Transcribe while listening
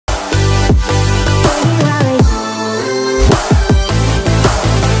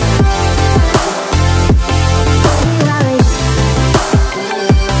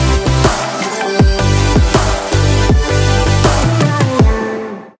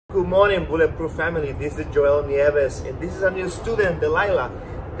Good morning, Bulletproof family. This is Joel Nieves, and this is a new student, Delilah.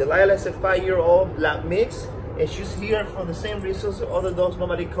 Delilah is a 5-year-old black mix, and she's here for the same reasons other dogs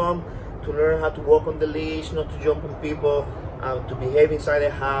normally come, to learn how to walk on the leash, not to jump on people, to behave inside the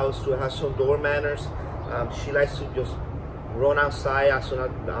house, to have some door manners. She likes to just run outside as soon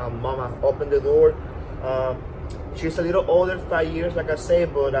as mama open the door. She's a little older, 5 years, like I say,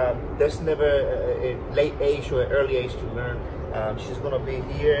 but there's never a late age or an early age to learn. She's gonna be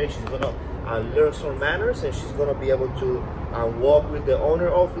here, she's gonna learn some manners, and she's gonna be able to walk with the owner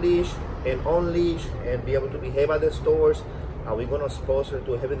off leash and on leash and be able to behave at the stores. We're gonna expose her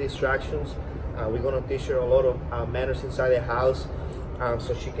to heavy distractions. We're gonna teach her a lot of manners inside the house,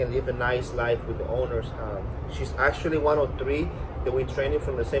 so she can live a nice life with the owners. She's actually one of 3 that we're training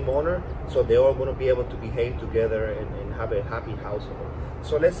from the same owner, so they're all gonna be able to behave together and have a happy household.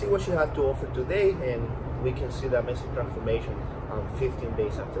 So let's see what she has to offer today, and we can see the amazing transformation 15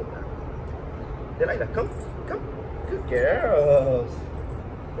 days after that. Delilah, come. Good girls.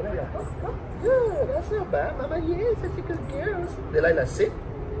 Delilah, come. Good, that's not bad, Mama. Yes, such a good girls. Delilah, sit.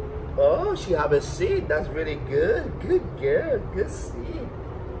 Oh, she have a seat. That's really good. Good girl. Good seat.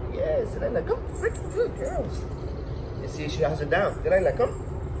 Yes, Delilah, come. Good girls. You see, she has it down. Delilah, come.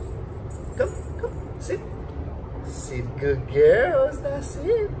 Sit. Sit, good girls. That's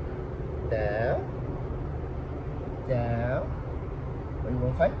it. Down. Oh, you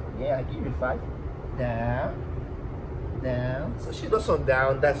want 5? Yeah, I give you 5. Down. So she does on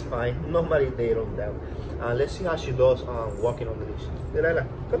down. That's fine. Normally they don't down. Let's see how she does walking on the leash. Delilah,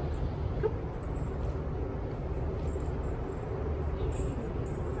 come.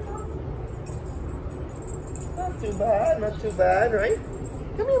 Not too bad, right?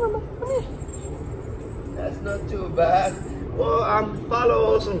 Come here, Mama. Come here. That's not too bad. Well,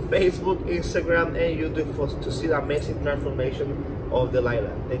 follow us on Facebook, Instagram, and YouTube to see the amazing transformation of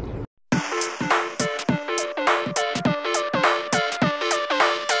Delilah. Thank you.